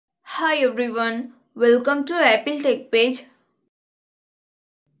Hi everyone, welcome to Apple Tech Page.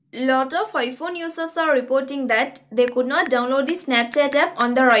 Lot of iPhone users are reporting that they could not download the Snapchat app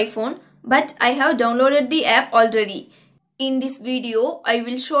on their iPhone, but I have downloaded the app already. In this video, I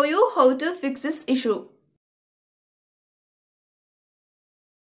will show you how to fix this issue.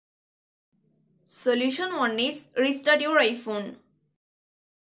 Solution 1 is restart your iPhone.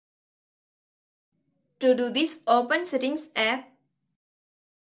 To do this, open Settings app.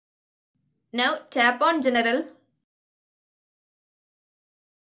 Now tap on General.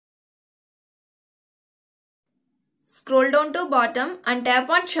 Scroll down to bottom and tap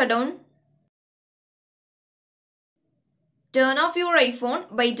on Shutdown. Turn off your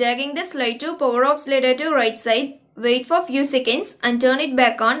iPhone by dragging the slide to power off slider to right side. Wait for few seconds and turn it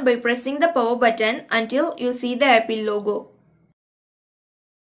back on by pressing the power button until you see the Apple logo.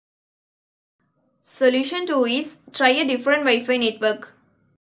 Solution 2 is try a different Wi-Fi network.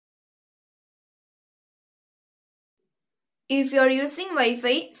 If you are using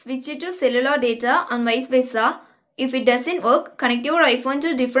Wi-Fi, switch it to cellular data and vice versa. If it doesn't work, connect your iPhone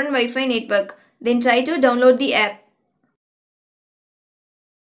to different Wi-Fi network. Then try to download the app.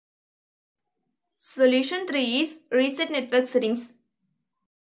 Solution 3 is reset network settings.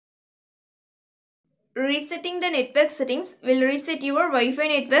 Resetting the network settings will reset your Wi-Fi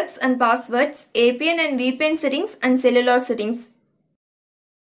networks and passwords, APN and VPN settings and cellular settings.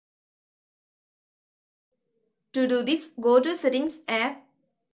 To do this, go to Settings app.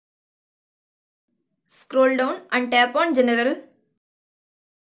 Scroll down and tap on General.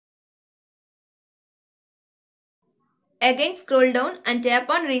 Again scroll down and tap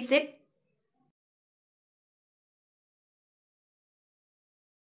on Reset.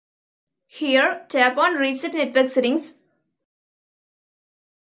 Here tap on Reset Network Settings.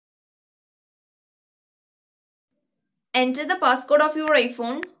 Enter the passcode of your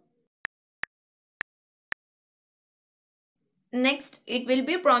iPhone. Next, it will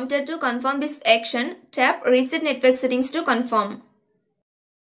be prompted to confirm this action. Tap Reset Network Settings to confirm.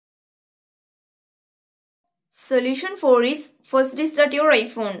 Solution 4 is first restart your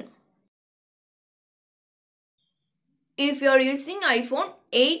iPhone. If you are using iPhone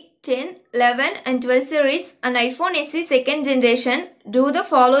 8, 10, 11 and 12 series and iPhone SE second generation, do the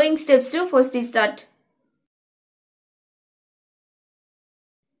following steps to first restart.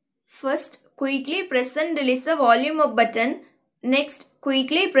 First, quickly press and release the volume up button. Next,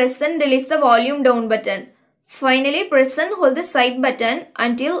 quickly press and release the volume down button. Finally, press and hold the side button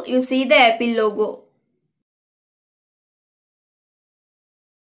until you see the Apple logo.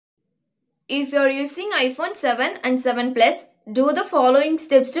 If you are using iPhone 7 and 7 Plus, do the following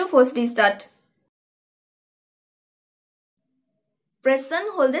steps to first restart. Press and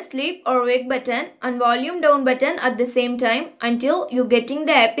hold the sleep or wake button and volume down button at the same time until you getting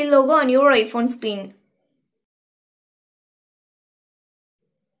the Apple logo on your iPhone screen.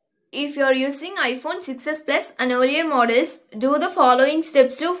 If you are using iPhone 6s Plus and earlier models, do the following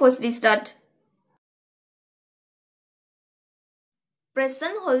steps to first restart. Press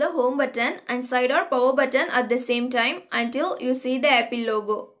and hold the home button and side or power button at the same time until you see the Apple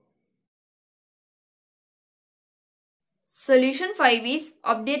logo. Solution 5 is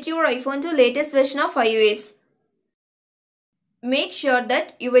update your iPhone to latest version of iOS. Make sure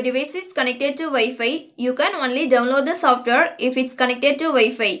that your device is connected to Wi-Fi. You can only download the software if it's connected to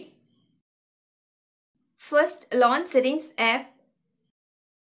Wi-Fi. First, launch Settings app.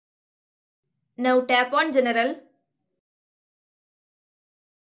 Now tap on General.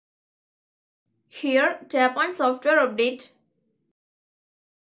 Here, tap on Software Update.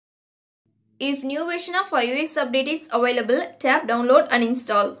 If new version of iOS update is available, tap Download and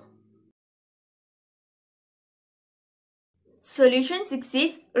Install. Solution 6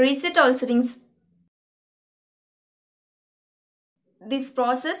 is Reset all settings. This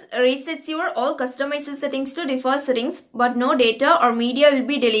process resets your all customized settings to default settings, but no data or media will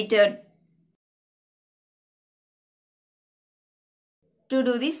be deleted. To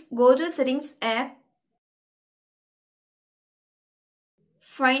do this, go to Settings app.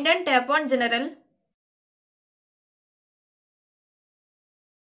 Find and tap on General.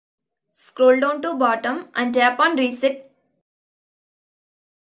 Scroll down to bottom and tap on Reset.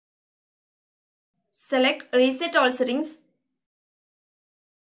 Select Reset all settings.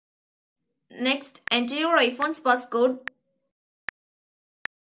 Next, enter your iPhone's passcode.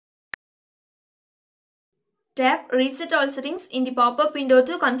 Tap Reset all settings in the pop-up window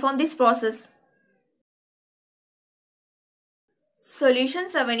to confirm this process. Solution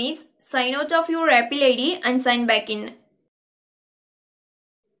 7 is sign out of your Apple ID and sign back in.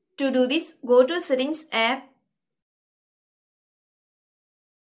 To do this, go to Settings app.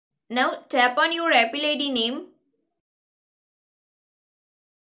 Now tap on your Apple ID name.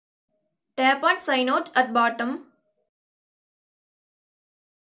 Tap on sign out at bottom.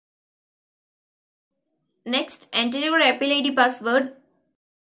 Next, enter your Apple ID password.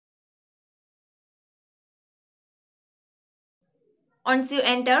 Once you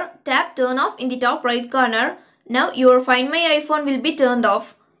enter, tap turn off in the top right corner. Now your Find My iPhone will be turned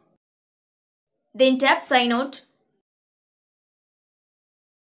off. Then tap sign out.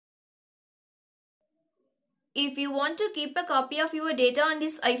 If you want to keep a copy of your data on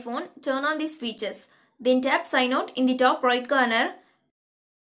this iPhone, turn on these features. Then tap sign out in the top right corner.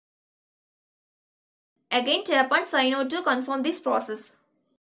 Again tap on sign out to confirm this process.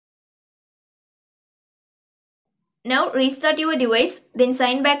 Now restart your device, then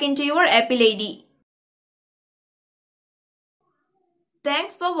sign back into your Apple ID.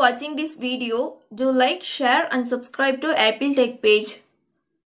 Thanks for watching this video. Do like, share and subscribe to Apple Tech page.